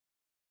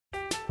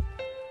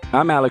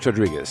I'm Alex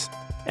Rodriguez.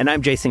 And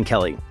I'm Jason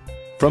Kelly.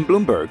 From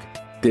Bloomberg,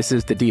 this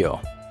is The Deal.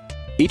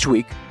 Each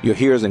week, you'll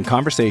hear us in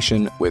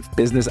conversation with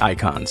business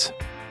icons.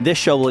 This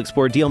show will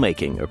explore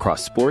deal-making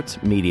across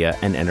sports, media,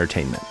 and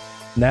entertainment.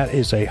 That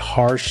is a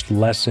harsh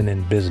lesson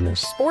in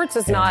business. Sports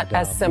is not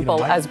as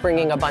simple as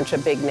bringing a bunch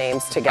of big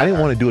names together. I didn't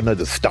want to do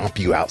another stomp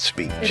you out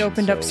speech. It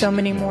opened up so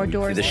many more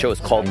doors. The show is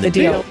called The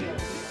Deal.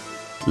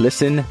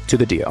 Listen to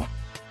The Deal.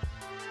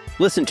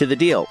 Listen to The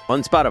Deal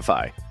on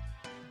Spotify.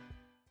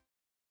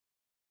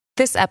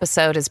 This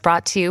episode is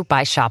brought to you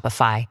by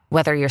Shopify.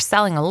 Whether you're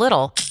selling a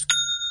little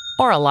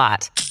or a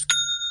lot,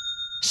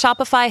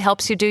 Shopify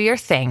helps you do your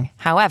thing,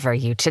 however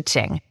you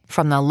cha-ching.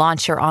 From the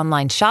launch your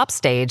online shop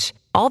stage,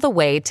 all the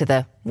way to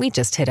the we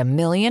just hit 1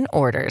 million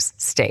orders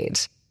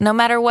stage. No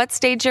matter what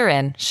stage you're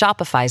in,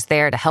 Shopify's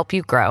there to help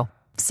you grow.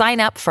 Sign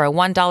up for a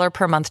 $1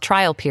 per month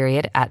trial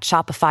period at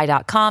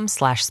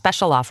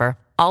shopify.com/special offer,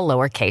 all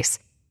lowercase.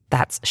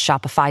 That's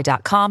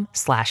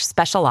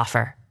shopify.com/special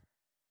offer.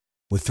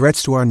 With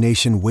threats to our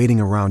nation waiting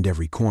around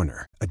every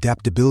corner,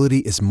 adaptability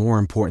is more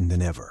important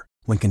than ever.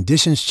 When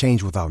conditions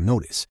change without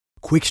notice,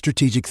 quick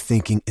strategic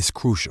thinking is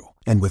crucial.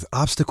 And with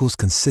obstacles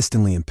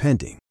consistently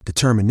impending,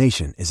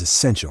 determination is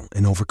essential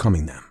in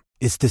overcoming them.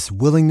 It's this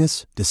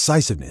willingness,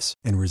 decisiveness,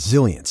 and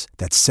resilience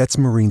that sets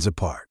Marines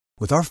apart.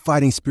 With our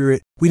fighting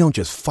spirit, we don't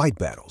just fight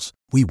battles,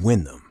 we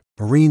win them.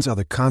 Marines are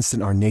the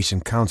constant our nation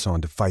counts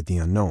on to fight the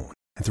unknown.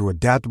 And through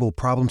adaptable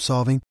problem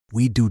solving,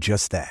 we do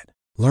just that.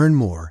 Learn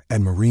more at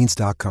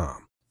marines.com.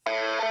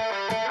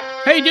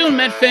 How you doing,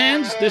 Met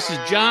fans? This is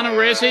John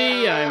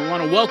Arezzi. I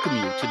want to welcome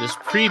you to this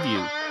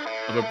preview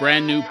of a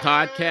brand new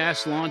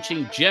podcast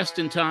launching just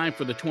in time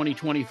for the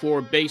 2024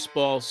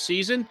 baseball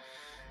season.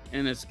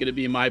 And it's going to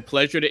be my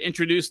pleasure to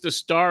introduce the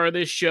star of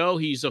this show.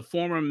 He's a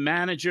former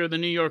manager of the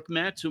New York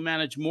Mets who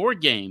managed more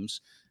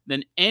games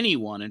than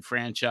anyone in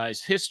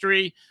franchise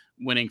history,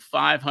 winning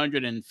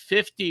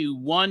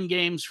 551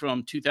 games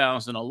from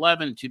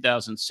 2011 to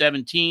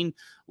 2017,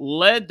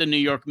 led the New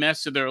York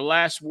Mets to their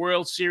last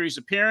World Series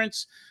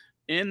appearance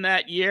in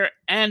that year,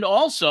 and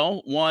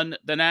also won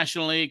the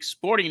National League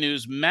Sporting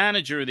News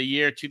Manager of the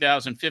Year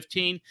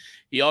 2015.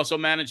 He also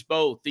managed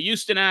both the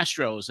Houston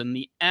Astros and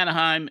the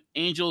Anaheim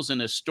Angels in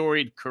his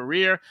storied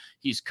career.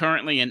 He's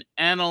currently an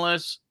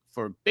analyst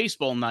for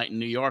Baseball Night in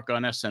New York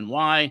on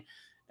SNY,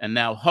 and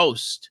now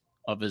host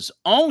of his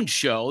own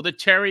show, The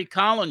Terry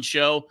Collins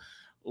Show.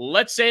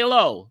 Let's say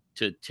hello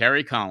to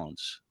Terry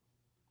Collins.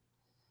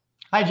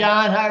 Hi,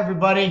 John. Hi,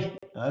 everybody.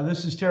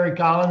 This is Terry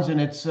Collins,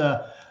 and it's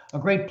a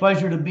great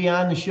pleasure to be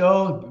on the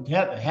show,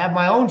 have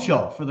my own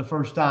show for the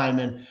first time,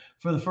 and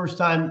for the first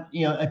time,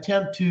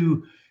 attempt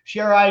to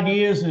share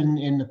ideas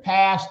in the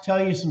past,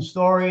 tell you some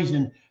stories,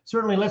 and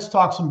certainly let's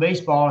talk some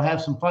baseball and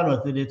have some fun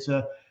with it. It's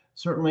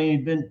certainly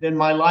been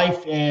my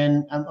life,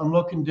 and I'm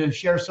looking to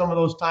share some of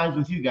those times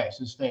with you guys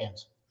as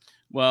fans.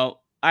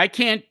 Well, I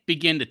can't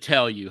begin to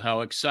tell you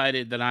how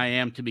excited that I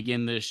am to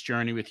begin this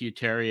journey with you,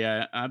 Terry.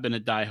 I've been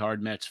a diehard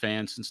Mets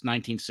fan since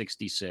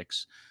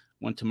 1966.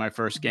 Went to my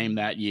first game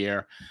that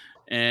year.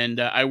 And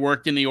I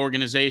worked in the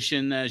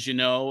organization, as you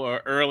know,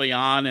 early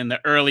on in the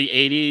early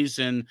 80s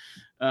and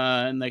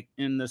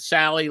in the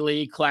Sally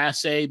League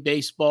Class A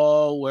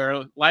baseball,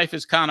 where life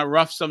is kind of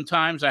rough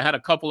sometimes. I had a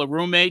couple of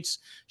roommates,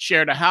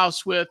 shared a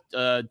house with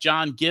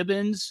John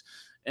Gibbons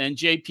and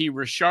JP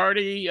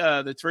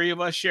Ricciardi. The three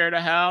of us shared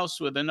a house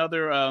with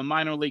another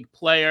minor league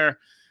player.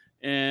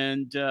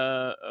 And,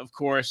 of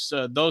course,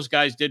 those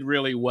guys did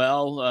really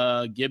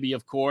well. Gibby,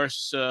 of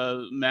course,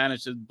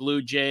 managed the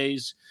Blue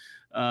Jays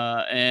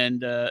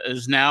and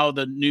is now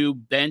the new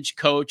bench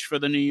coach for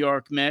the New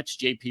York Mets.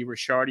 JP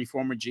Ricciardi,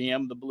 former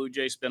GM of the Blue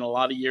Jays, spent a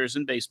lot of years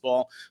in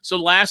baseball. So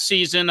last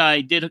season,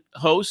 I did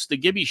host the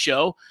Gibby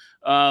Show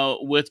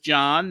with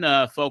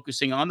John,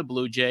 focusing on the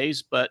Blue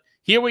Jays. But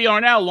here we are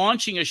now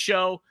launching a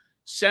show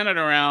centered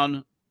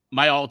around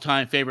my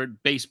all-time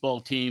favorite baseball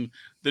team,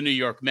 the New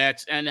York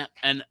Mets. And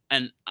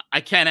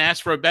I can't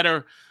ask for a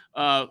better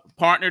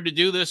partner to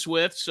do this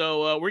with.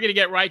 So we're going to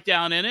get right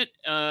down in it.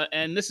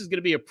 And this is going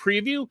to be a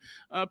preview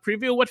of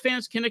what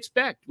fans can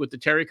expect with the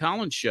Terry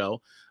Collins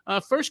Show.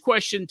 First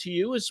question to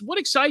you is, what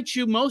excites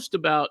you most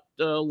about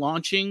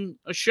launching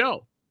a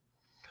show?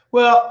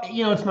 Well,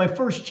 it's my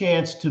first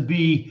chance to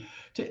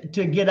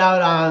get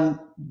out on,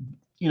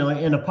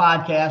 in a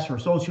podcast or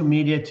social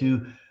media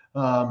to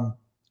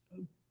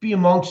be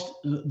amongst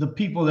the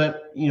people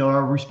that,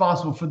 are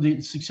responsible for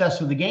the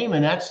success of the game.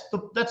 And that's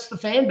the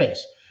fan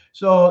base.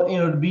 So,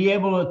 to be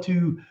able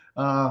to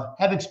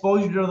have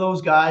exposure to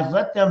those guys,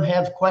 let them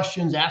have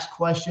questions, ask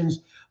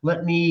questions,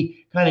 let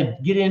me kind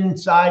of get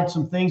inside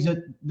some things that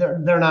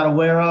they're not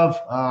aware of.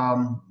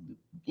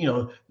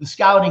 The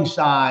scouting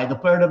side, the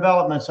player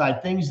development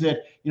side, things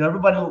that,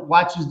 everybody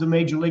watches the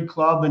Major League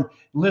Club and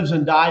lives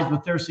and dies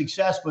with their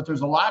success, but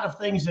there's a lot of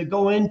things that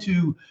go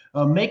into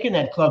making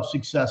that club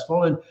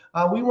successful. And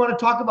we want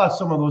to talk about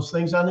some of those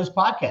things on this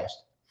podcast.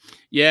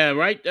 Yeah,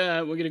 right.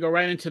 We're going to go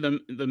right into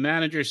the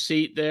manager's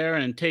seat there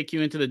and take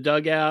you into the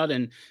dugout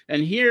and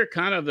hear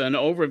kind of an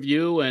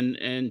overview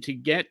and to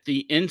get the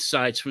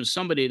insights from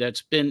somebody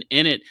that's been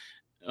in it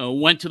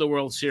went to the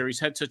World Series,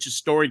 had such a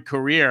storied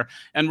career.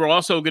 And we're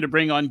also going to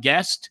bring on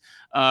guests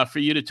for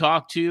you to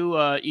talk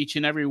to each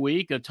and every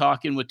week,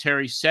 Talking with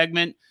Terry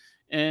segment.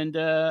 And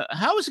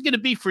how is it going to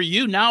be for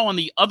you now on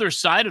the other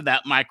side of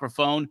that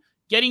microphone,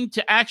 getting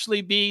to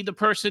actually be the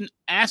person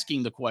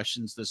asking the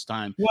questions this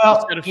time?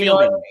 Well,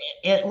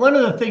 one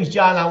of the things,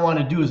 John, I want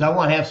to do is I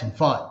want to have some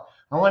fun.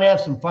 I want to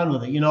have some fun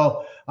with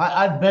it.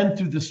 I've been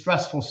through the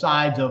stressful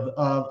sides of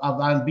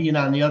on being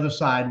on the other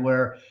side,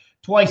 where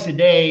twice a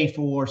day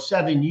for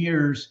 7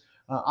 years,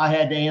 I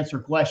had to answer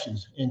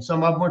questions, and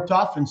some of them were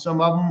tough, and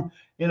some of them,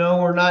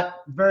 were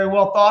not very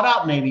well thought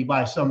out, maybe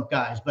by some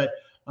guys. But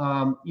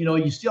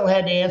you still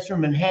had to answer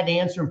them, and had to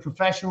answer them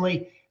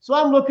professionally. So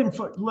I'm looking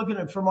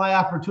for my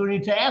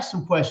opportunity to ask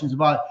some questions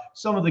about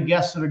some of the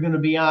guests that are going to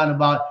be on,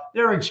 about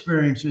their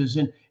experiences.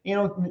 And I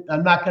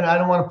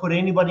don't want to put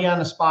anybody on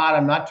the spot.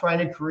 I'm not trying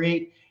to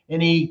create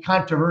any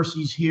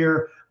controversies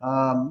here.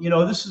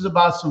 This is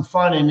about some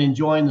fun and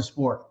enjoying the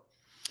sport.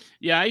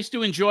 Yeah, I used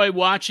to enjoy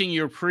watching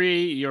your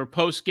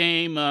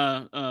post-game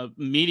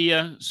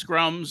media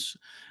scrums.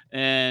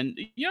 And,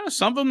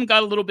 some of them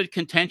got a little bit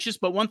contentious,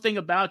 but one thing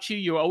about you,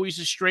 you're always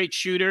a straight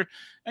shooter,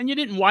 and you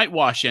didn't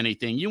whitewash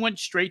anything. You went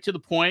straight to the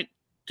point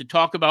to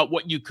talk about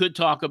what you could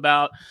talk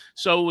about.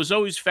 So it was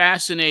always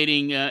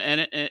fascinating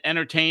and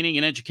entertaining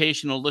and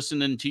educational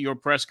listening to your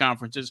press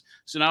conferences.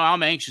 So now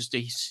I'm anxious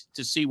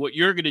to see what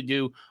you're going to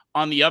do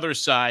on the other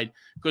side,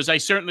 because I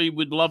certainly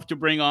would love to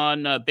bring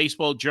on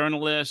baseball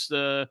journalists,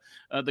 the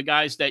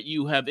guys that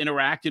you have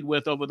interacted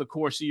with over the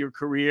course of your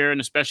career, and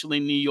especially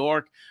in New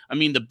York. I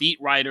mean, the beat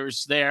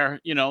writers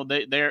there,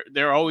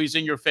 they're always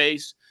in your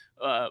face.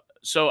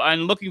 So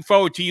I'm looking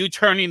forward to you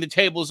turning the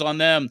tables on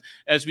them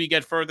as we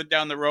get further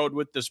down the road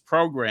with this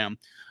program.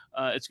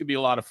 It's going to be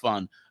a lot of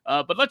fun.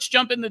 But let's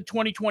jump into the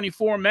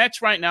 2024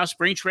 Mets right now.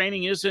 Spring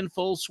training is in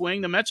full swing.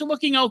 The Mets are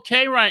looking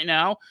okay right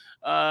now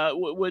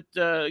with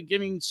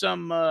giving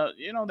some,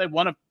 they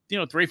won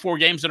 3-4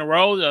 games in a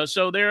row.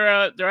 So they're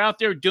out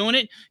there doing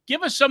it.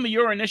 Give us some of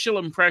your initial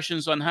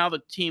impressions on how the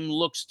team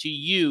looks to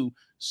you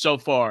so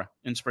far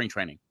in spring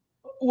training.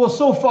 Well,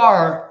 so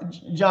far,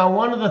 John,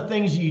 one of the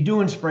things you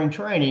do in spring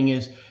training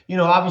is,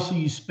 obviously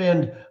you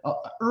spend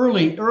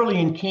early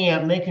in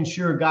camp making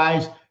sure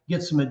guys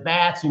get some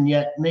at-bats, and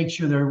yet make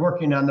sure they're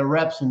working on the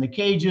reps in the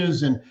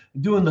cages and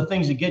doing the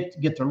things to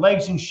get their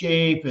legs in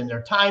shape and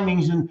their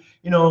timings, and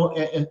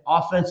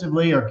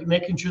offensively, or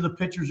making sure the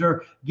pitchers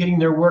are getting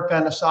their work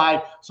on the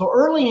side. So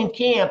early in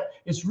camp,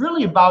 it's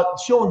really about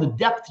showing the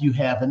depth you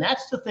have, and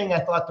that's the thing I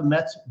thought the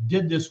Mets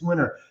did this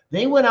winter.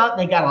 They went out and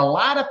they got a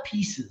lot of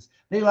pieces.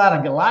 They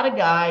got a lot of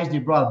guys. They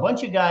brought a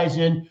bunch of guys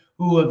in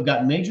who have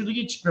got major league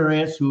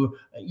experience, who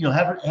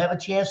have a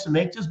chance to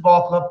make this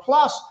ball club.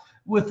 Plus,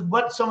 with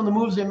some of the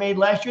moves they made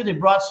last year, they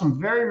brought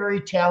some very, very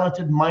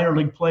talented minor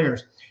league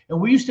players. And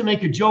we used to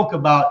make a joke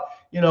about,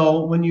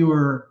 when you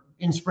were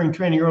in spring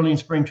training, early in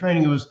spring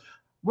training, it was,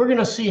 we're going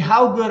to see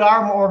how good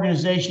our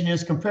organization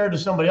is compared to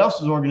somebody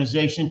else's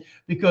organization,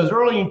 because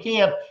early in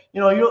camp,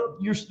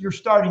 your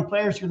starting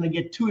players are going to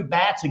get 2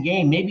 at-bats a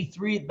game, maybe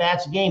 3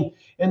 at-bats a game.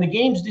 And the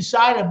game's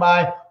decided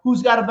by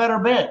who's got a better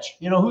bench,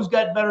 who's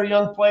got better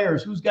young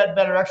players, who's got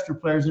better extra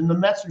players. And the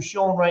Mets are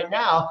showing right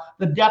now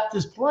the depth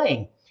is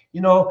playing.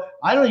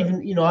 I don't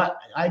even,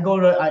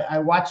 I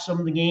watch some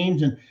of the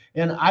games,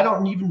 and I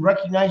don't even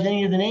recognize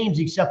any of the names,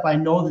 except I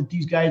know that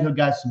these guys have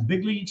got some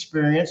big league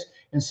experience,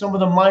 and some of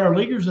the minor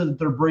leaguers that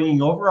they're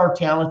bringing over are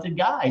talented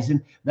guys.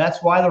 And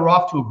that's why they're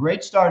off to a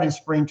great start in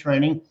spring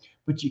training.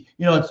 But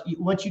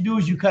what you do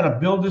is you kind of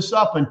build this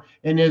up,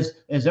 and as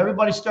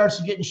everybody starts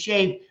to get in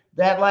shape,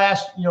 that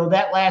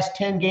last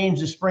 10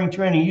 games of spring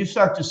training, you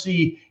start to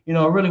see,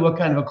 really what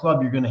kind of a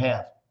club you're going to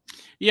have.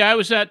 Yeah, I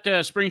was at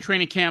spring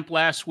training camp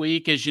last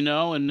week, as you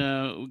know,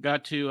 and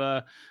got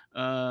to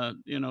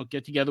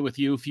get together with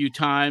you a few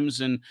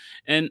times, and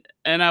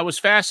I was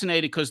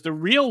fascinated because the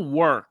real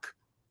work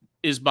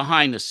is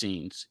behind the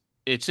scenes.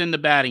 It's in the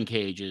batting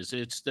cages.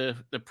 It's the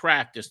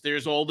practice.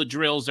 There's all the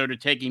drills that are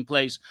taking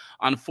place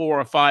on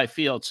 4 or 5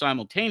 fields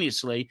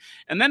simultaneously.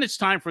 And then it's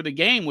time for the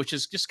game, which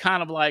is just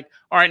kind of like,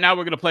 all right, now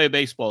we're going to play a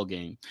baseball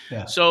game.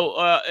 Yeah.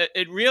 So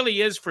it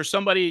really is for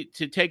somebody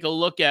to take a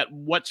look at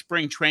what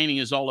spring training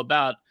is all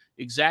about.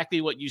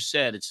 Exactly what you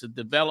said. It's the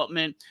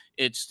development.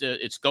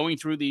 It's going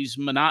through these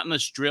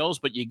monotonous drills,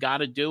 but you got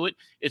to do it.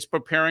 It's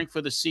preparing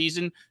for the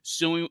season,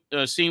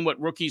 seeing what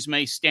rookies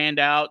may stand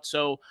out.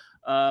 So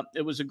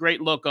it was a great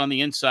look on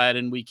the inside,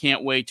 and we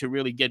can't wait to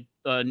really get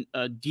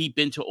deep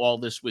into all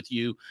this with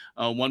you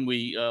when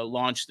we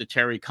launch the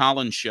Terry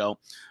Collins Show.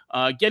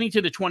 Getting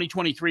to the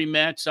 2023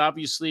 Mets,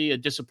 obviously a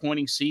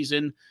disappointing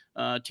season.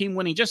 Team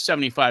winning just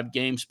 75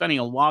 games, spending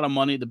a lot of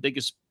money, the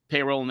biggest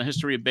payroll in the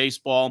history of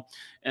baseball.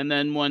 And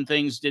then when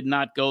things did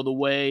not go the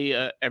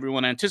way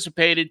everyone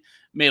anticipated,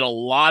 made a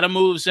lot of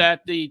moves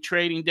at the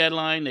trading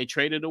deadline. They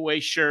traded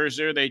away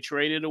Scherzer. They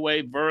traded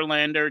away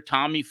Verlander,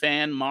 Tommy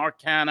Pham, Mark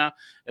Hanna,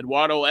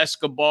 Eduardo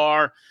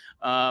Escobar.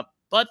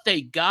 But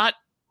they got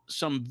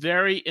some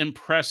very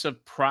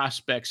impressive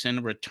prospects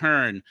in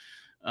return.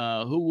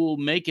 who will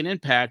make an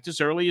impact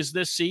as early as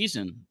this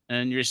season.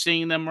 And you're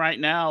seeing them right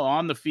now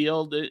on the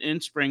field in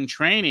spring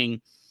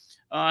training.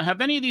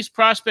 Have any of these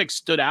prospects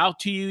stood out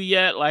to you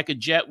yet, like a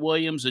Jet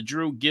Williams, a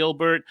Drew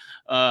Gilbert,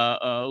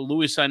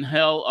 Luis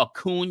Angel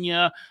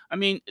Acuna? I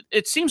mean,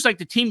 it seems like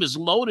the team is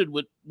loaded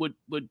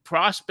with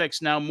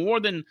prospects now more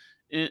than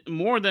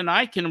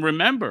I can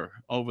remember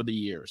over the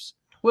years.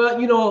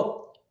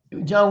 Well,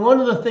 John, one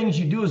of the things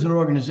you do as an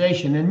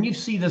organization, and you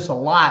see this a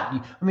lot,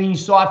 I mean, you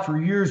saw it for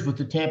years with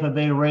the Tampa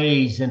Bay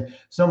Rays and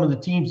some of the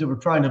teams that were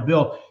trying to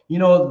build.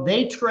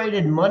 They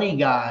traded money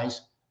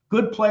guys,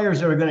 good players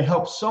that are going to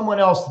help someone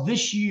else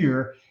this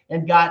year,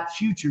 and got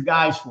future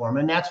guys for them.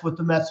 And that's what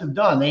the Mets have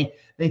done.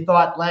 They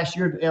thought last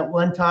year at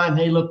one time,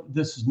 hey, look,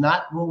 this is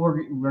not what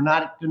we're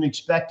not going to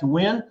expect to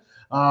win.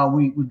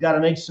 We've got to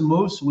make some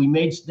moves. So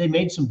they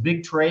made some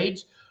big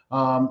trades.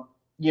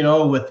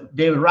 With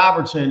David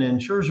Robertson and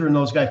Scherzer and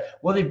those guys.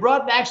 Well, they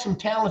brought back some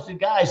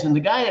talented guys, and the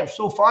guy that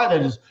so far that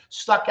has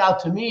stuck out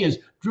to me is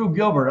Drew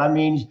Gilbert. I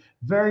mean,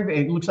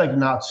 it looks like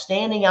an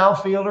outstanding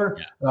outfielder,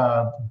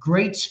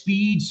 great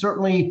speed,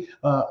 certainly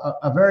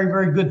a very,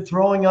 very good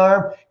throwing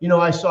arm.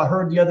 I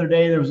heard the other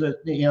day there was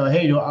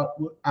hey,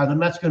 are the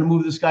Mets going to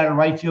move this guy to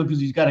right field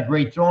because he's got a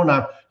great throwing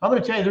arm? I'm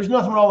going to tell you, there's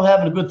nothing wrong with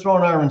having a good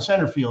throwing arm in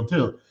center field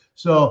too.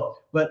 So,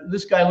 but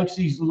this guy looks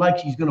like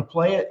he's going to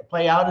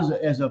play out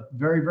as a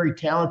very, very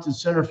talented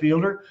center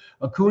fielder.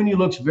 Acuna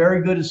looks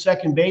very good at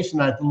second base,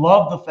 and I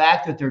love the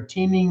fact that they're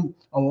teaming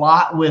a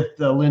lot with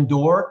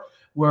Lindor,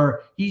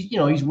 where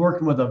he's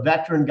working with a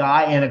veteran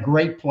guy and a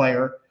great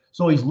player.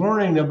 So he's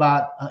learning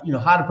about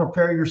how to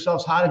prepare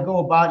yourselves, how to go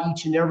about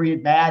each and every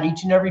at bat,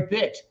 each and every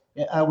pitch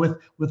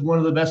with one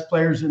of the best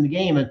players in the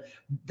game, and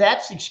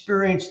that's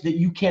experience that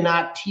you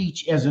cannot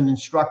teach as an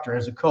instructor,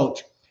 as a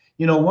coach.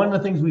 One of the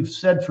things we've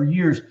said for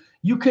years,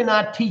 you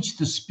cannot teach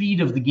the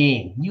speed of the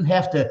game. You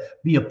have to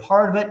be a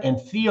part of it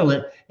and feel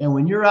it. And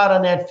when you're out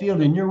on that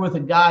field and you're with a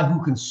guy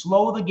who can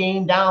slow the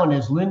game down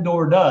as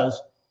Lindor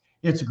does,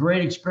 it's a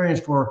great experience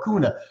for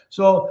Acuna.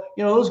 So,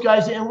 those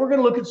guys, and we're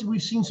going to look at,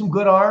 we've seen some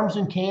good arms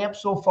in camp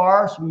so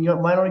far, some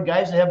minor league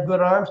guys that have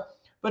good arms.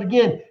 But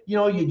again,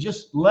 you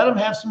just let them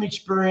have some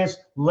experience,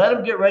 let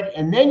them get ready,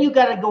 and then you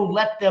got to go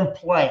let them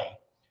play.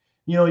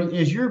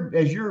 As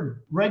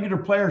your regular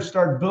players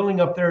start building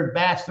up their at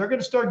bats, they're going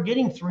to start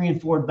getting 3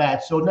 and 4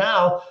 bats. So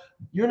now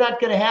you're not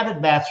going to have at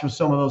bats for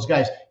some of those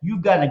guys.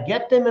 You've got to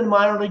get them in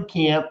minor league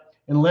camp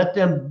and let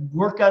them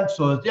work on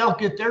so that they'll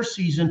get their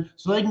season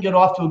so they can get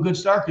off to a good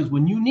start. Because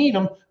when you need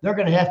them, they're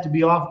going to have to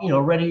be off,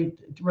 ready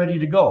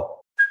to go.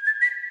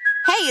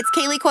 Hey, it's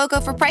Kaylee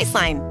Cuoco for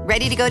Priceline.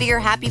 Ready to go to your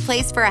happy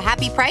place for a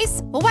happy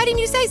price? Well, why didn't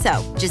you say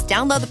so? Just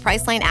download the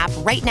Priceline app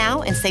right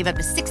now and save up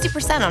to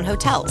 60% on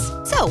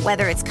hotels. So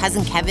whether it's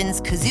Cousin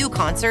Kevin's Kazoo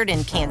Concert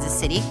in Kansas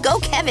City, go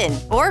Kevin,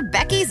 or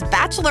Becky's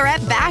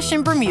Bachelorette Bash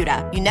in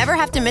Bermuda, you never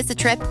have to miss a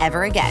trip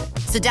ever again.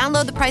 So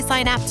download the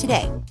Priceline app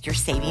today. Your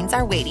savings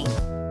are waiting.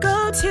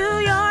 Go to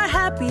your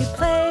happy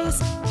place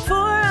for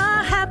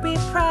a happy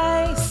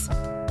price.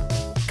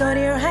 Go to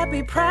your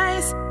happy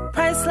price,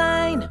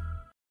 Priceline.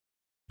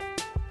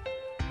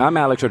 I'm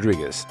Alex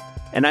Rodriguez.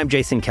 And I'm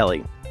Jason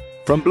Kelly.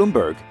 From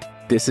Bloomberg,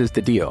 this is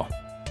The Deal.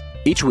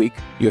 Each week,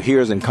 you'll hear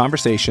us in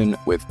conversation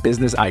with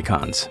business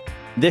icons.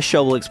 This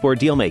show will explore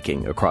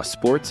deal-making across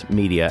sports,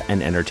 media,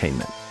 and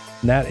entertainment.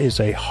 That is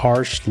a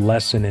harsh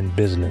lesson in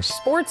business.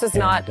 Sports is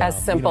not as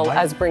simple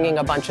as bringing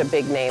a bunch of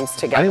big names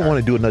together. I didn't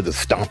want to do another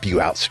stomp you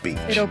out speech.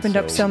 It opened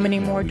up so many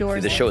more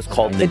doors. The show is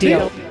called The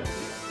Deal.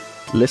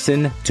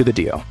 Listen to The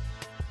Deal.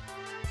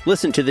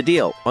 Listen to The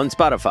Deal on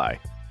Spotify.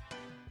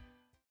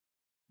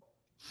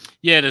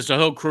 Yeah, there's a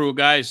whole crew of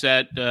guys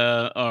that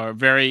are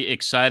very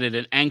excited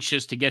and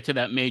anxious to get to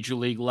that major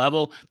league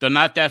level. They're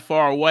not that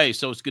far away,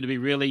 so it's going to be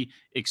really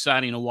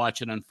exciting to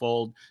watch it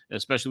unfold,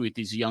 especially with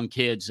these young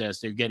kids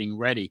as they're getting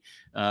ready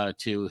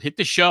to hit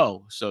the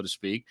show, so to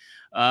speak.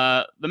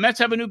 The Mets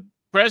have a new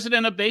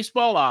president of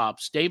baseball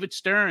ops, David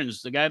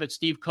Stearns, the guy that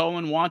Steve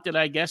Cohen wanted,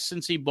 I guess,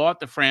 since he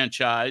bought the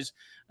franchise.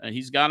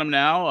 He's got him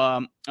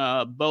now.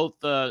 Both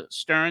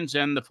Stearns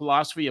and the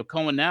philosophy of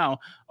Cohen now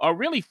are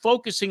really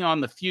focusing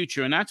on the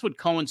future. And that's what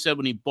Cohen said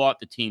when he bought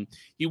the team.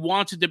 He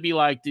wants it to be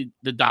like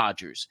the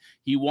Dodgers.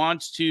 He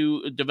wants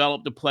to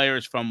develop the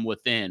players from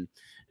within.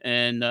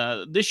 And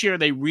this year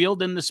they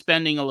reeled in the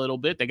spending a little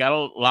bit. They got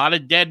a lot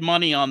of dead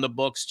money on the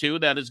books, too.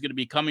 That is going to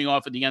be coming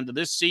off at the end of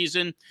this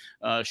season.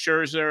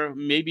 Scherzer,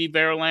 maybe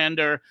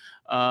Verlander.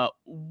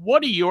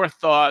 What are your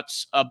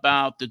thoughts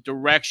about the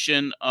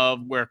direction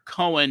of where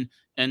Cohen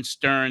and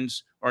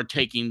Stearns are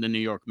taking the New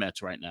York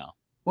Mets right now?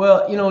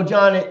 Well,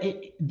 John,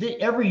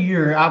 every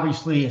year,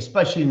 obviously,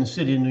 especially in the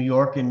city of New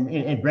York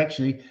and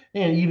actually,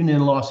 and even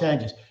in Los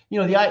Angeles,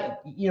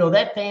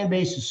 that fan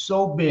base is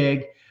so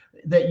big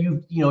that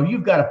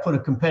you've got to put a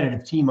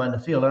competitive team on the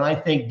field. And I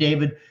think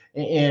David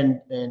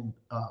and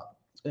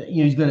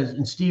he's going to,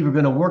 and Steve are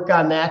going to work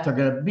on that. They're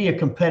going to be a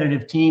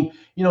competitive team.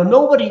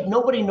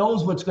 Nobody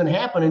knows what's going to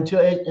happen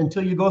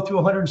until you go through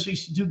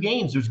 162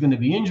 games. There's going to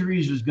be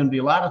injuries. There's going to be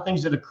a lot of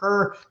things that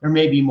occur. There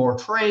may be more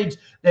trades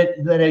that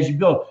as you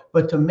go.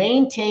 But to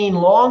maintain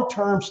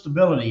long-term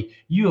stability,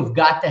 you have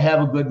got to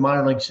have a good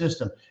minor league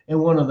system. And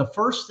one of the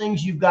first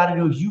things you've got to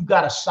do is you've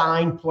got to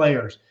sign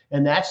players.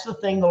 And that's the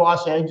thing the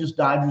Los Angeles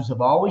Dodgers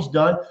have always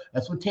done.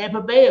 That's what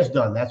Tampa Bay has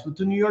done. That's what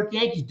the New York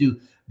Yankees do.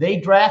 They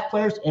draft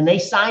players and they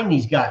sign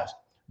these guys.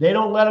 They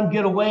don't let them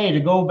get away to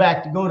go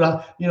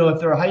to, if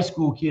they're a high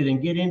school kid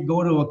and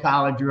go to a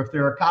college, or if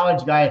they're a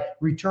college guy,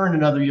 return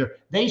another year.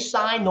 They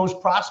sign those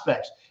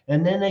prospects,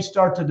 and then they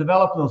start to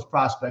develop those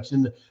prospects.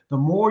 And the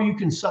more you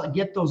can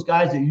get those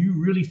guys that you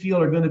really feel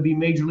are going to be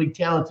major league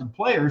talented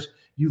players,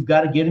 you've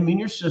got to get them in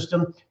your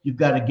system. You've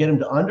got to get them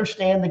to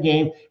understand the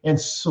game, and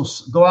so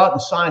go out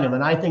and sign them.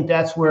 And I think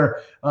that's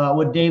where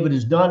what David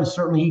has done.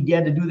 Certainly, he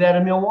had to do that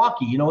in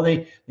Milwaukee.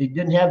 They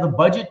didn't have the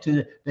budget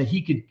that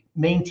he could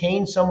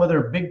maintain some of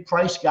their big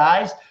price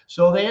guys,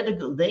 so they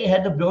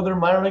had to build their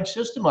minor league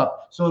system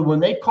up. So when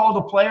they called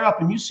a player up,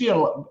 and you see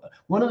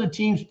one of the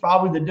teams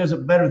probably that does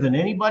it better than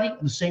anybody,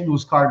 the St.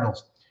 Louis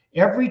Cardinals.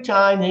 Every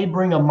time they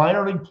bring a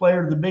minor league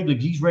player to the big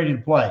leagues, he's ready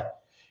to play.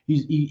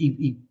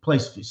 He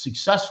plays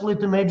successfully at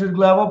the major league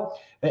level,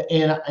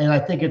 and I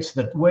think it's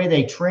the way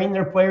they train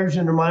their players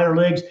in their minor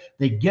leagues.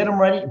 They get them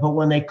ready, but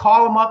when they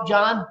call them up,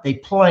 John, they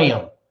play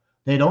them.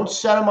 They don't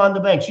set them on the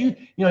bench. You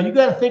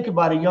got to think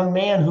about a young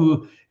man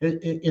who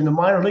in the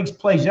minor leagues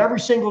plays every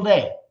single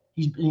day.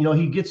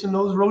 He gets in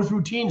those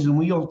routines, and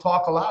we'll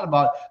talk a lot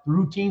about the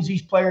routines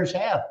these players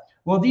have.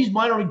 Well, these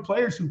minor league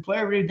players who play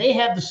every day, they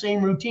have the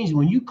same routines.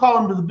 When you call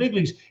them to the big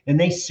leagues and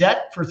they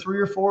set for 3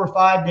 or 4 or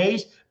 5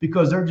 days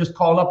because they're just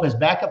called up as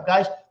backup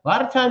guys, a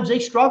lot of times they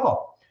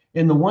struggle.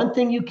 And the one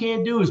thing you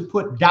can't do is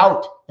put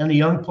doubt in a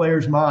young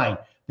player's mind.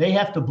 They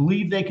have to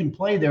believe they can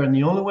play there, and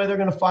the only way they're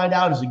going to find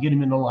out is to get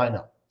them in the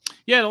lineup.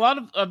 Yeah, a lot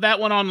of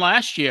that went on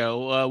last year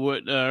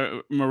with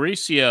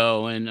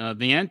Mauricio and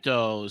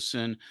Vientos,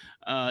 and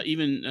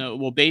even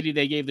Beatty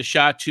they gave the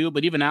shot to,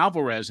 but even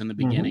Alvarez in the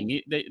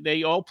beginning.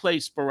 They all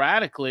played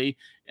sporadically,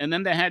 and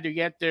then they had to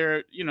get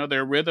their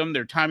rhythm,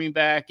 their timing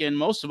back, and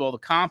most of all, the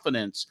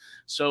confidence.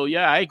 So,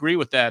 yeah, I agree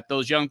with that.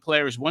 Those young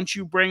players, once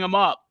you bring them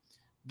up,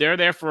 they're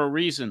there for a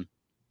reason.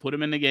 Put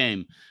them in the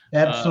game.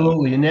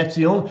 Absolutely. And that's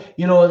the only,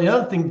 the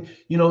other thing,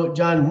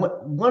 John,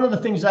 one of the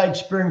things I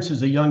experienced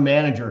as a young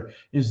manager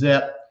is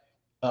that,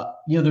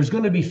 there's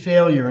going to be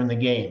failure in the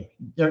game.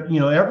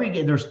 Every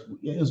game,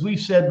 as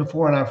we've said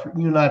before, and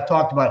you and I have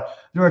talked about,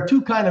 there are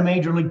 2 kind of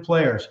major league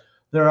players.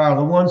 There are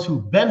the ones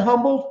who've been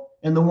humbled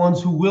and the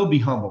ones who will be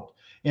humbled.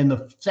 And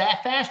the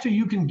faster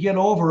you can get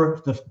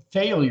over the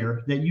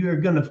failure that you're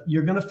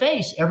gonna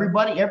face,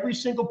 every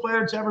single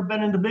player that's ever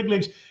been in the big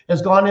leagues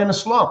has gone in a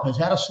slump, has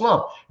had a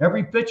slump.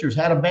 Every pitcher's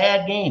had a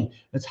bad game.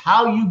 It's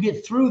how you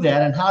get through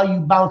that and how you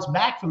bounce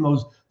back from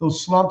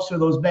those slumps or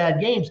those bad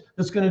games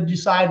that's going to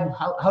decide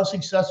how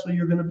successful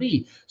you're going to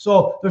be.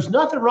 So there's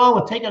nothing wrong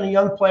with taking a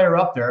young player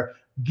up there,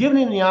 giving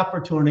him the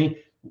opportunity,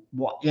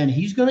 and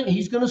he's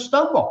gonna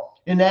stumble.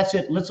 And that's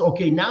it.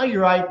 Now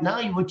you're right.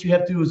 Now what you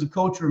have to do as a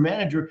coach or a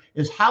manager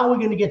is how are we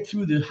going to get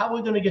through this? How are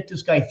we going to get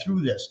this guy through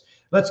this?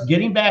 Let's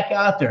get him back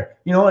out there.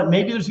 You know what?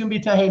 Maybe there's going to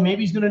be a time, hey,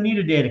 maybe he's going to need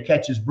a day to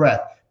catch his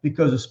breath,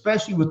 because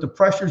especially with the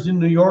pressures in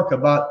New York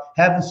about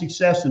having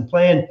success and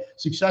playing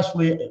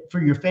successfully for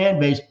your fan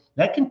base,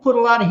 that can put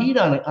a lot of heat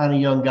on a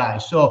young guy.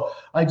 So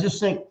I just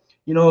think,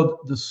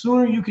 the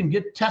sooner you can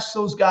test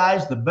those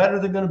guys, the better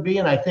they're going to be.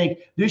 And I think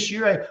this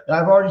year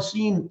I've already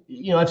seen,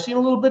 I've seen a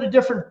little bit of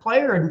different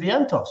player in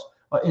Vientos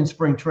in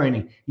spring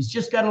training. He's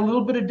just got a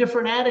little bit of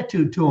different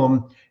attitude to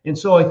him. And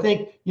so I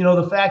think,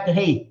 the fact that,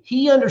 hey,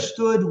 he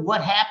understood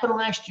what happened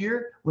last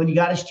year when he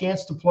got his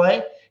chance to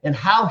play and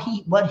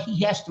what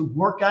he has to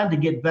work on to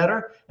get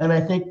better. And I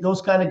think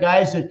those kind of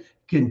guys that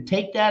can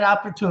take that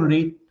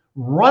opportunity,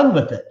 run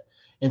with it,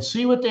 and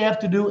see what they have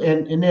to do,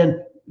 and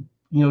then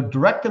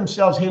direct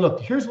themselves, hey, look,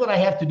 here's what I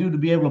have to do to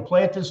be able to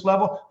play at this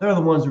level. They're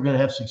the ones who are going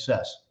to have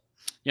success.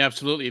 Yeah,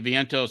 absolutely.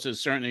 Vientos is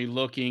certainly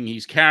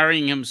he's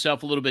carrying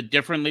himself a little bit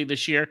differently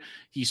this year.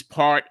 He's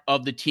part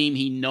of the team.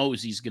 He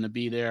knows he's going to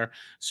be there.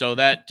 So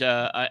that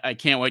I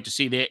can't wait to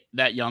see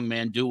that young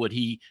man do what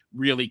he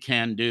really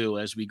can do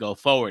as we go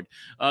forward.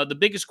 The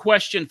biggest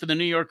question for the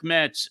New York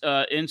Mets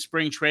in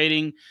spring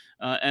trading,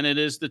 and it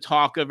is the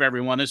talk of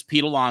everyone, is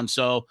Pete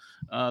Alonso,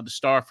 the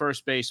star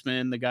first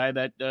baseman, the guy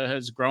that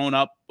has grown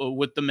up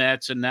with the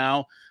Mets and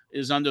now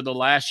is under the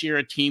last year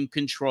of team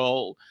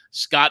control.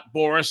 Scott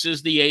Boras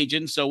is the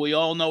agent, so we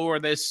all know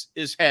where this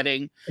is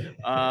heading.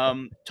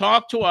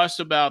 Talk to us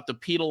about the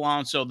Pete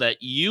Alonso that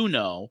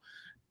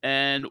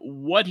and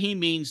what he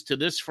means to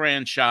this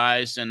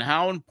franchise, and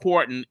how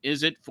important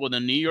is it for the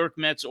New York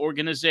Mets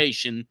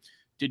organization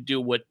to do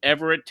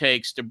whatever it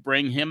takes to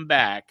bring him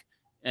back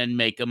and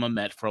make him a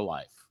Met for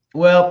life?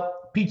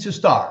 Well, Pete's a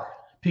star.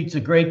 Pete's a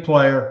great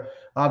player.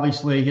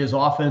 Obviously, his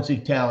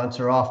offensive talents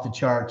are off the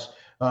charts.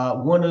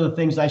 One of the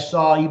things I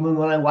saw, even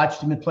when I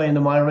watched him play in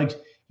the minor leagues,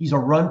 He's a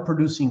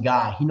run-producing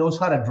guy. He knows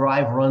how to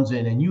drive runs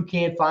in, and you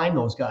can't find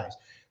those guys.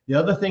 The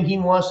other thing he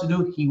wants to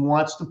do, he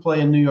wants to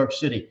play in New York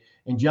City.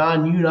 And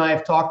John, you and I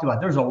have talked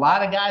about, there's a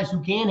lot of guys who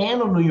can't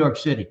handle New York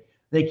City.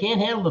 They can't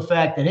handle the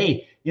fact that,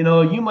 hey,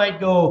 you might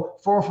go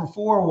 4 for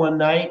 4 one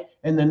night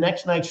and the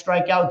next night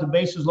strike out with the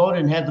bases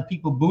loaded and have the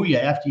people boo you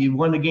after you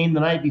won the game the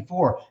night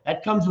before.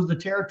 That comes with the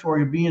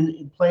territory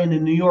of playing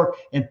in New York,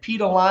 and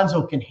Pete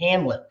Alonso can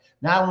handle it.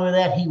 Not only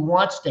that, he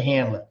wants to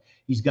handle it.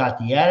 He's got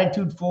the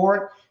attitude for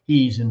it.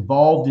 He's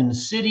involved in the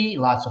city,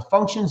 lots of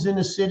functions in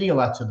the city,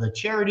 lots of the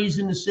charities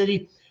in the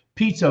city.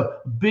 Pete's a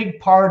big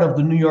part of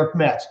the New York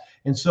Mets.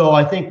 And so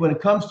I think when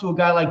it comes to a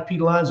guy like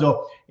Pete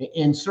Alonso,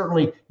 and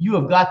certainly you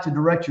have got to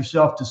direct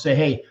yourself to say,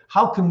 hey,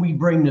 how can we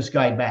bring this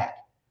guy back?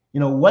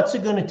 What's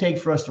it going to take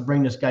for us to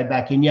bring this guy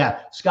back? And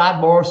yeah,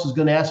 Scott Boras is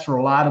going to ask for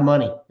a lot of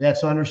money.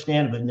 That's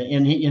understandable.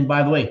 And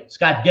by the way,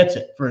 Scott gets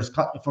it for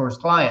his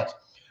clients.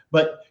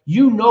 But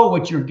you know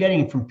what you're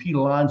getting from Pete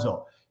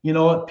Alonso.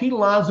 Pete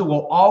Alonso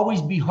will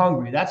always be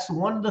hungry. That's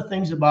one of the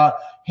things about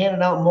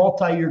handing out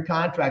multi-year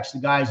contracts to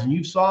guys. And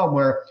you saw him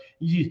where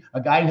a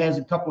guy who has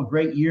a couple of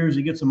great years,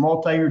 he gets a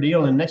multi-year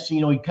deal, and next thing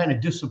you know, he kind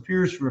of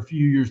disappears for a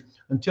few years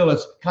until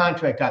it's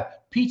contract time.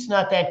 Pete's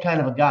not that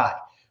kind of a guy.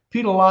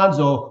 Pete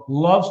Alonso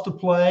loves to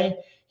play.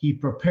 He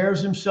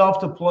prepares himself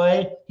to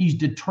play. He's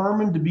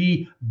determined to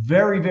be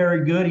very,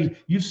 very good.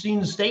 You've seen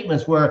the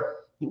statements where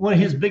one of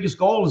his biggest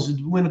goals is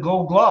to win a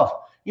Gold Glove.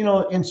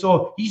 And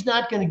so he's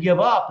not going to give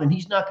up, and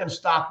he's not going to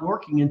stop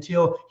working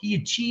until he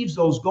achieves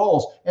those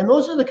goals. And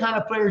those are the kind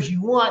of players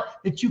you want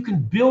that you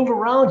can build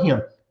around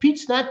him.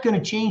 Pete's not going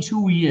to change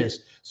who he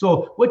is.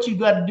 So what you've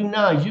got to do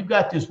now is you've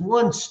got this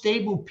one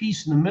stable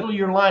piece in the middle of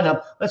your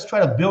lineup. Let's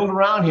try to build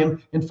around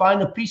him and find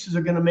the pieces that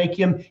are going to make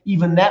him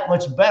even that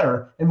much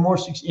better and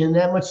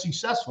that much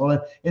successful.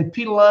 And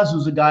Pete Alonso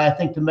is a guy I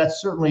think the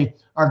Mets certainly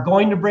are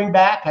going to bring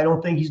back. I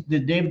don't think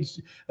David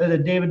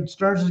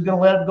Stearns is going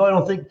to let him go. I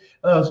don't think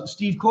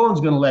Steve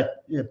Cohen's going to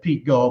let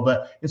Pete go.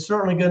 But it's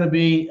certainly going to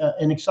be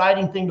an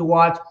exciting thing to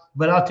watch.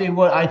 But I'll tell you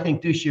what, I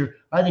think this year,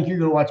 I think you're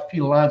going to watch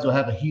Pete Alonso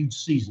have a huge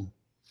season.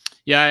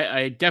 Yeah,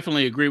 I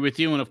definitely agree with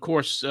you. And of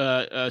course,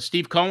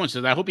 Steve Cohen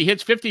says, I hope he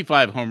hits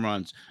 55 home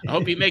runs. I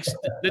hope he makes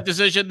the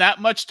decision that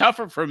much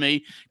tougher for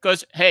me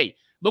because, hey,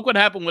 look what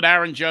happened with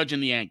Aaron Judge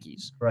and the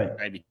Yankees. Right.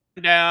 He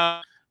turned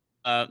down,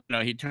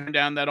 he turned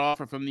down that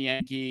offer from the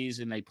Yankees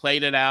and they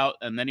played it out.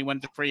 And then he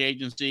went to free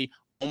agency,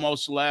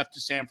 almost left to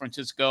San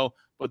Francisco,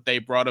 but they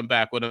brought him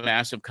back with a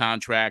massive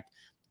contract.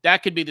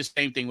 That could be the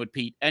same thing with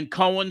Pete. And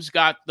Cohen's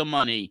got the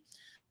money.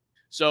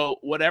 So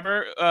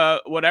whatever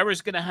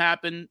is going to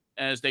happen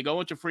as they go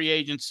into free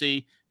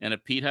agency, and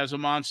if Pete has a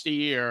monster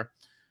year,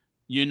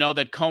 you know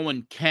that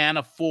Cohen can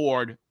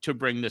afford to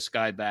bring this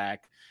guy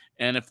back.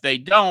 And if they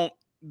don't,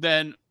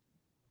 then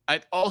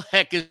all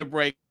heck is a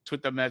break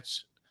with the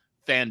Mets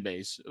fan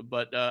base.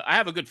 But I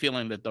have a good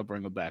feeling that they'll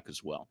bring him back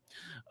as well.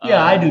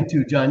 Yeah, I do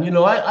too, John.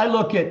 I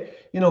look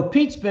at,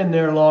 Pete's been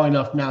there long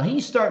enough now.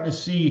 He's starting to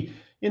see,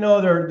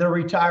 they're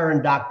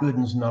retiring Doc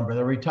Gooden's number.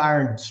 They're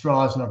retiring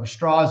Straw's number.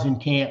 Straw's in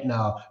camp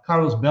now.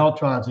 Carlos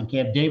Beltran's in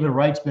camp. David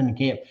Wright's been in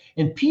camp.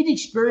 And Pete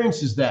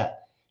experiences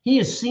that. He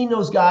has seen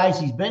those guys.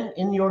 He's been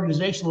in the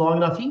organization long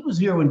enough. He was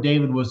here when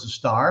David was a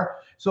star.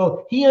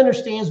 So he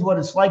understands what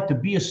it's like to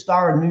be a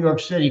star in New York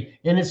City,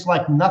 and it's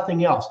like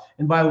nothing else.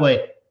 And by the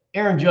way,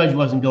 Aaron Judge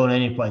wasn't going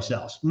anyplace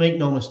else. Make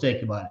no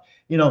mistake about it.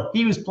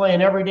 He was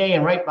playing every day,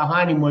 and right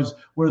behind him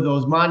were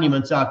those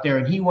monuments out there,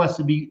 and he wants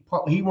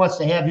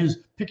to have his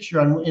picture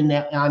on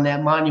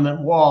that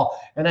monument wall.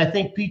 And I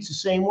think Pete's the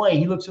same way.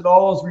 He looks at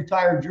all those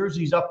retired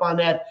jerseys up on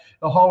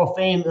the Hall of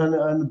Fame on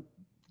the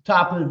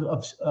top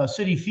of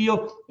Citi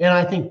Field, and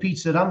I think Pete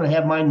said, I'm going to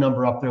have my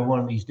number up there one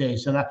of these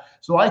days. And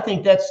so I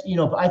think that's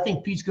I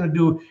think Pete's going to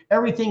do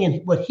everything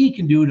and what he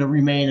can do to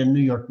remain a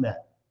New York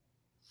Met.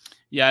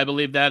 Yeah, I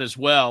believe that as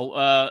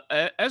well.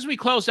 As we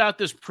close out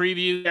this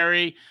preview,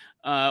 Gary,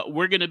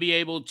 we're going to be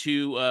able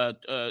to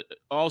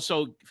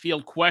also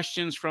field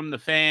questions from the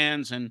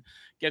fans and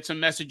get some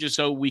messages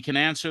so we can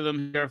answer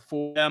them here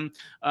for them.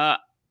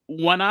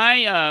 When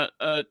I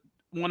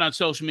went on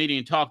social media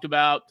and talked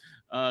about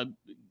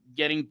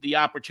getting the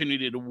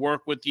opportunity to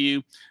work with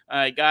you,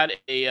 I got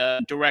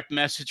a direct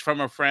message from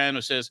a friend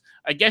who says,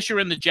 I guess you're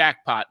in the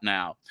jackpot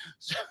now.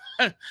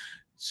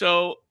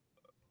 So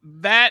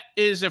that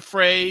is a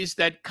phrase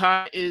that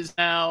is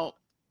now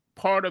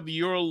part of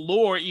your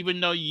lore,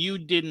 even though you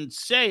didn't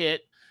say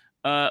it.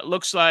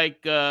 Looks like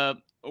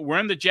we're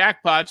in the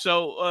jackpot.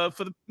 So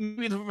for the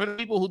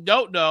people who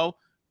don't know,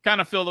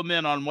 kind of fill them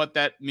in on what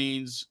that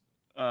means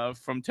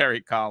from Terry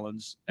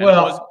Collins.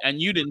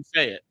 And you didn't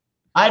say it.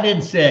 I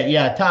didn't say it.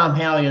 Yeah, Tom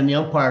Halley and the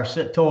umpire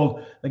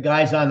told the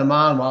guys on the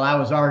mound while I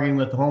was arguing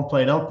with the home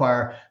plate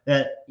umpire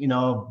that,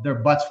 their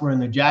butts were in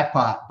the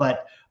jackpot.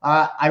 But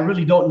I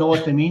really don't know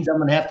what that means. I'm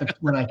going to have to,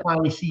 when I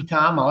finally see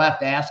Tom, I'll have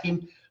to ask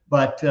him.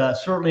 But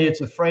certainly it's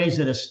a phrase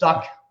that has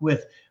stuck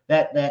with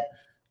that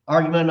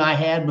argument I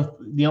had with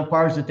the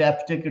umpires at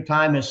that particular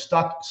time has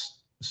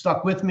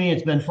stuck with me.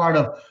 It's been part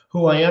of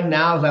who I am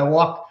now as I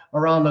walk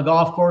around the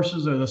golf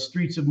courses or the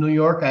streets of New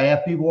York. I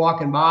have people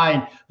walking by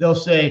and they'll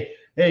say,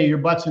 "Hey, your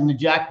butt's in the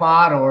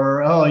jackpot,"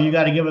 or, "Oh, you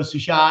got to give us a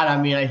shot."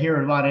 I mean, I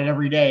hear about it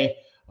every day.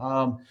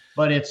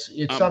 But it's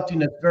something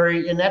that's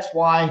and that's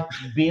why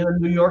being a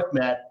New York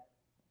Met,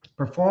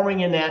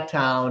 performing in that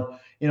town,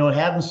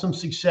 having some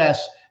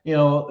success, it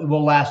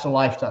will last a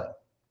lifetime.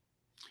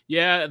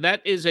 Yeah,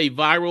 that is a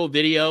viral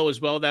video as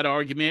well, that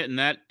argument. And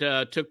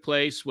that took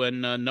place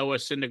when Noah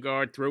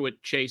Syndergaard threw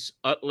at Chase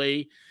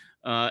Utley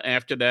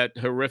after that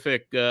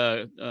horrific,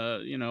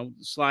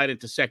 slide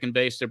into second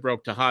base that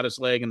broke Tejada's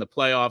leg in the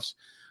playoffs.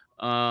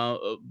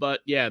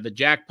 But yeah, the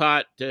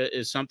jackpot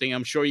is something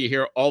I'm sure you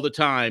hear all the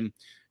time.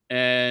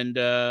 And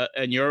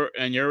your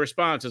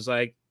response is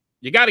like,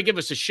 you got to give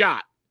us a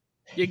shot.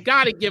 You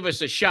got to give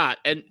us a shot.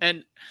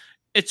 And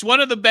it's one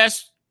of the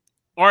best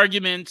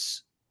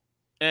arguments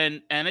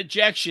and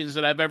ejections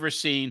that I've ever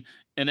seen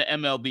in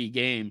an MLB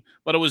game.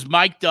 But it was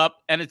mic'd up,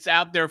 and it's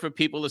out there for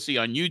people to see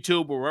on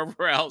YouTube or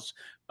wherever else.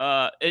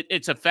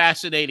 It's a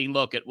fascinating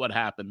look at what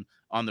happened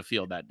on the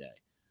field that day.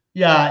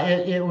 Yeah,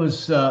 it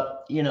was,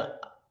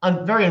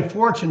 I'm very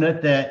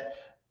unfortunate that,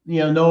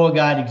 Noah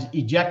got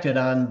ejected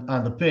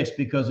on the pitch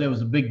because it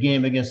was a big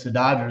game against the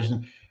Dodgers.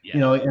 And,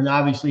 and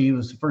obviously it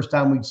was the first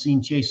time we'd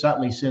seen Chase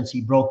Utley since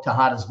he broke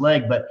Tejada's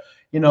leg. But,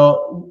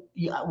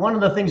 one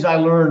of the things I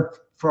learned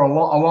for a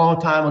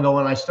long time ago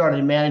when I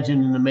started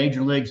managing in the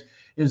major leagues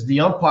is the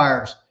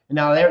umpires. And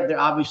now they're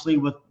obviously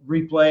with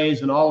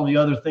replays and all of the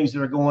other things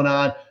that are going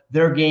on,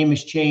 their game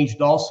has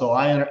changed also.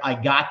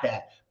 I got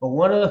that. But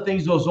one of the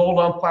things those old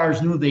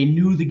umpires knew, they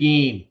knew the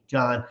game,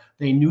 John.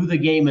 They knew the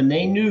game, and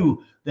they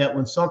knew that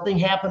when something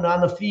happened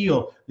on the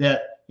field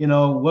that,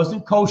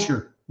 wasn't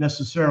kosher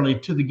necessarily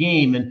to the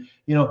game, and,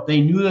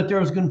 they knew that there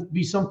was going to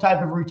be some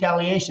type of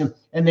retaliation.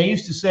 And they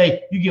used to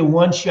say, "You get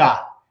one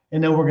shot,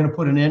 and then we're going to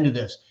put an end to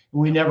this."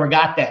 And we never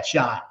got that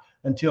shot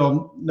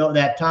until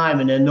that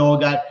time. And then Noah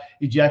got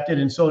ejected,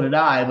 and so did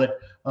I. But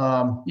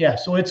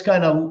so it's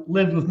kind of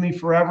lived with me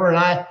forever.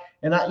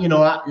 And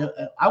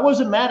I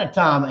wasn't mad at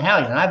Tom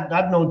Hallion.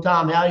 I've known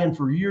Tom Hallion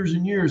for years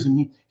and years, and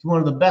he's one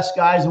of the best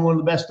guys and one of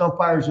the best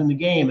umpires in the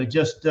game. It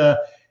just,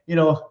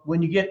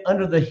 when you get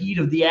under the heat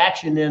of the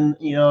action, then,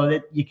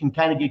 that you can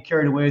kind of get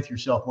carried away with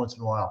yourself once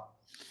in a while.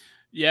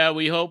 Yeah,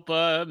 we hope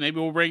maybe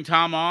we'll bring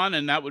Tom on,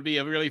 and that would be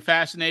a really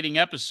fascinating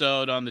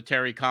episode on the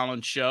Terry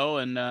Collins Show.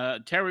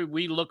 And Terry,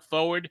 we look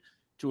forward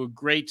to a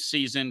great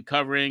season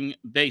covering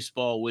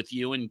baseball with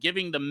you and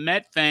giving the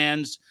Met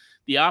fans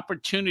the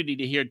opportunity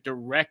to hear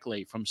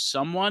directly from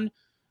someone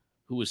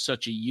who was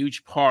such a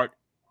huge part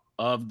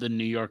of the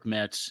New York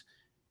Mets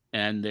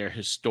and their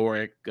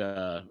historic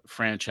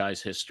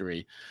franchise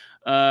history.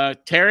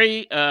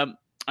 Terry,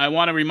 I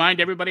want to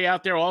remind everybody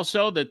out there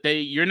also that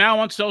you're now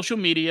on social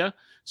media.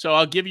 So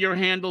I'll give your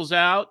handles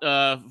out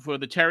for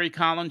the Terry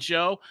Collins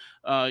Show.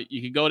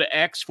 You can go to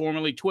X,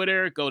 formerly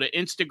Twitter, go to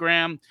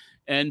Instagram,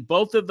 and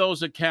both of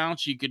those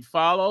accounts you could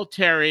follow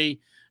Terry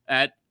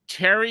at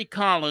Terry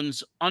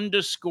Collins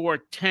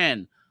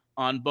 _10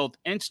 on both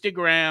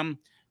Instagram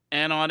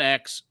and on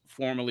X,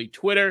 formerly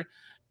Twitter.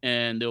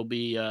 And there'll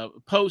be a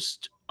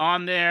post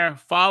on there.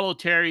 Follow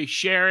Terry,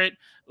 share it,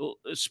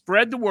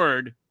 spread the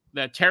word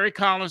that Terry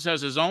Collins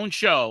has his own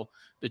show,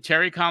 the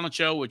Terry Collins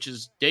Show, which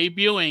is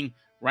debuting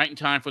right in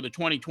time for the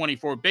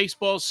 2024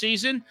 baseball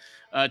season.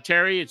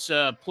 Terry, it's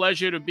a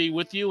pleasure to be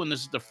with you, and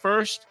this is the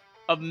first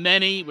of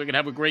many. We're going to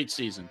have a great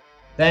season.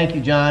 Thank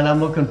you, John. I'm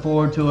looking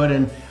forward to it,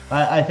 and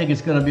I think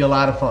it's going to be a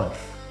lot of fun.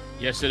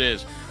 Yes, it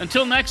is.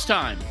 Until next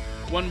time,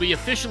 when we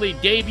officially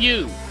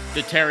debut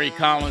the Terry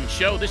Collins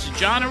Show, this is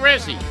John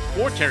Arezzi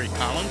for Terry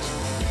Collins.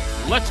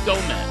 Let's go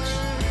Mets.